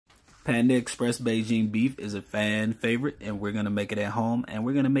Panda Express Beijing beef is a fan favorite, and we're going to make it at home, and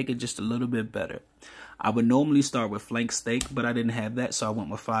we're going to make it just a little bit better. I would normally start with flank steak, but I didn't have that, so I went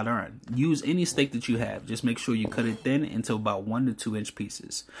with flat iron. Use any steak that you have. Just make sure you cut it thin into about 1 to 2 inch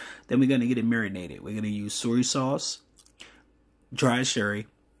pieces. Then we're going to get it marinated. We're going to use soy sauce, dry sherry,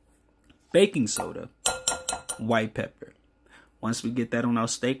 baking soda, white pepper. Once we get that on our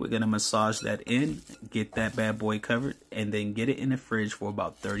steak, we're going to massage that in, get that bad boy covered, and then get it in the fridge for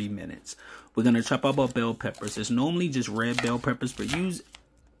about 30 minutes. We're going to chop up our bell peppers. It's normally just red bell peppers, but use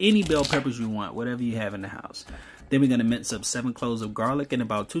any bell peppers you want, whatever you have in the house. Then we're going to mince up 7 cloves of garlic and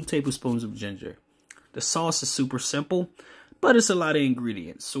about 2 tablespoons of ginger. The sauce is super simple, but it's a lot of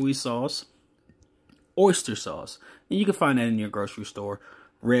ingredients. Soy sauce, oyster sauce, and you can find that in your grocery store.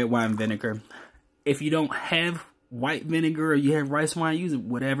 Red wine vinegar. If you don't have white vinegar or you have rice wine, use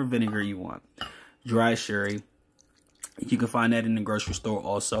whatever vinegar you want. Dry sherry. You can find that in the grocery store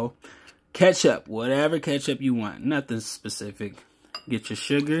also. Ketchup, whatever ketchup you want, nothing specific. Get your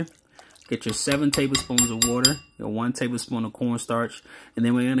sugar, get your 7 tablespoons of water, your 1 tablespoon of cornstarch, and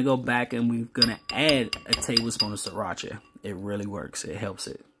then we're going to go back and we're going to add a tablespoon of sriracha. It really works. It helps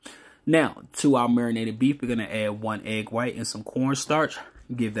it. Now, to our marinated beef, we're going to add 1 egg white and some cornstarch.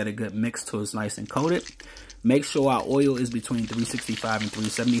 Give that a good mix till it's nice and coated. Make sure our oil is between 365 and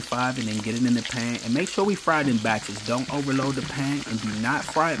 375, and then get it in the pan. And make sure we fry it in batches. Don't overload the pan, and do not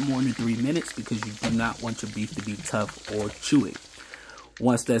fry it more than 3 minutes because you do not want your beef to be tough or chewy.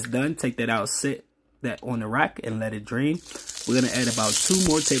 Once that's done, take that out, sit that on the rack, and let it drain. We're going to add about 2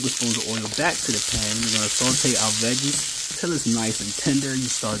 more tablespoons of oil back to the pan. We're going to saute our veggies till it's nice and tender. You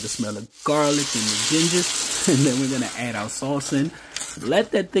start to smell the garlic and the ginger. And then we're going to add our sauce in.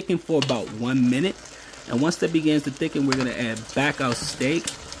 Let that thicken for about 1 minute. And once that begins to thicken, we're going to add back our steak.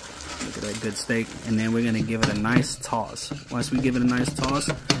 Look at that good steak. And then we're going to give it a nice toss. Once we give it a nice toss,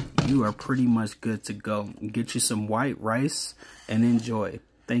 you are pretty much good to go. Get you some white rice and enjoy.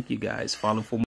 Thank you guys. Follow for more.